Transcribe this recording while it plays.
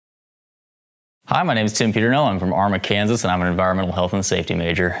Hi, my name is Peternell. I'm from Arma, Kansas, and I'm an environmental health and safety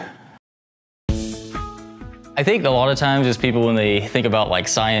major. I think a lot of times just people, when they think about like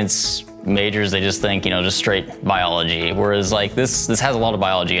science majors, they just think, just straight biology. Whereas like this has a lot of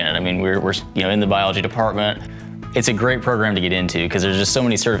biology in it. I mean, we're in the biology department. It's a great program to get into because there's just so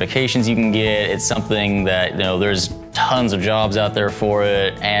many certifications you can get. It's something that, there's tons of jobs out there for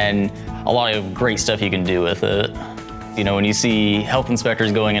it and a lot of great stuff you can do with it. When you see health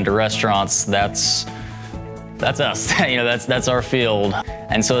inspectors going into restaurants, that's us. That's our field.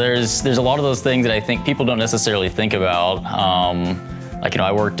 And so there's a lot of those things that I think people don't necessarily think about.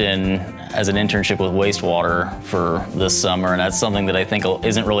 I worked as an internship with wastewater for this summer, and that's something that I think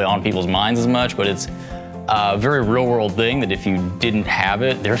isn't really on people's minds as much, but it's a very real world thing that if you didn't have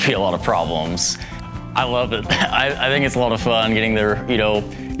it, there'd be a lot of problems. I love it. I think it's a lot of fun getting there,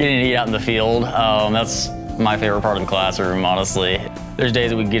 getting to eat out in the field. That's my favorite part of the classroom, honestly. There's days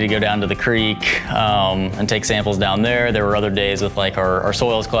that we get to go down to the creek and take samples down there. There were other days with like our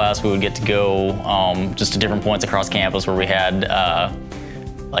soils class, we would get to go just to different points across campus where we had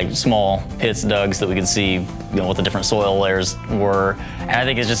like small pits dug so that we could see what the different soil layers were. And I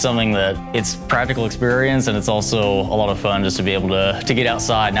think it's just something that it's practical experience, and it's also a lot of fun just to be able to get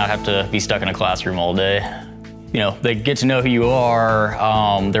outside and not have to be stuck in a classroom all day. They get to know who you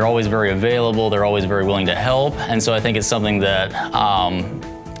are. They're always very available. They're always very willing to help. And so I think it's something that,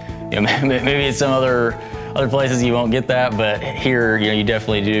 maybe at some other places you won't get that, but here, you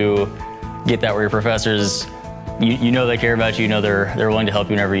definitely do get that where your professors, they care about you. They're willing to help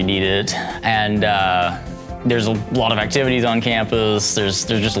you whenever you need it. And there's a lot of activities on campus. There's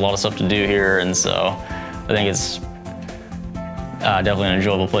just a lot of stuff to do here. And so I think it's definitely an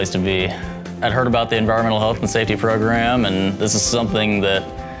enjoyable place to be. I'd heard about the environmental health and safety program, and this is something that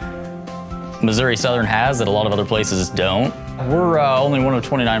Missouri Southern has that a lot of other places don't. We're only one of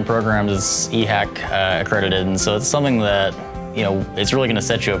 29 programs that's EHAC accredited, and so it's something that, it's really gonna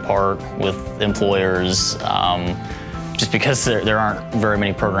set you apart with employers, just because there aren't very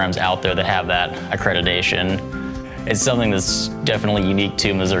many programs out there that have that accreditation. It's something that's definitely unique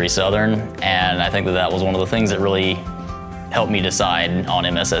to Missouri Southern, and I think that was one of the things that really helped me decide on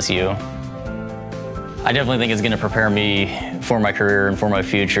MSSU. I definitely think it's going to prepare me for my career and for my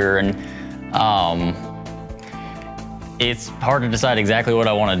future, and it's hard to decide exactly what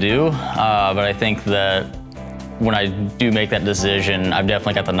I want to do, but I think that when I do make that decision, I've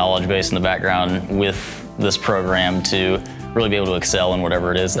definitely got the knowledge base and the background with this program to really be able to excel in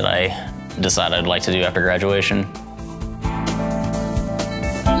whatever it is that I decide I'd like to do after graduation.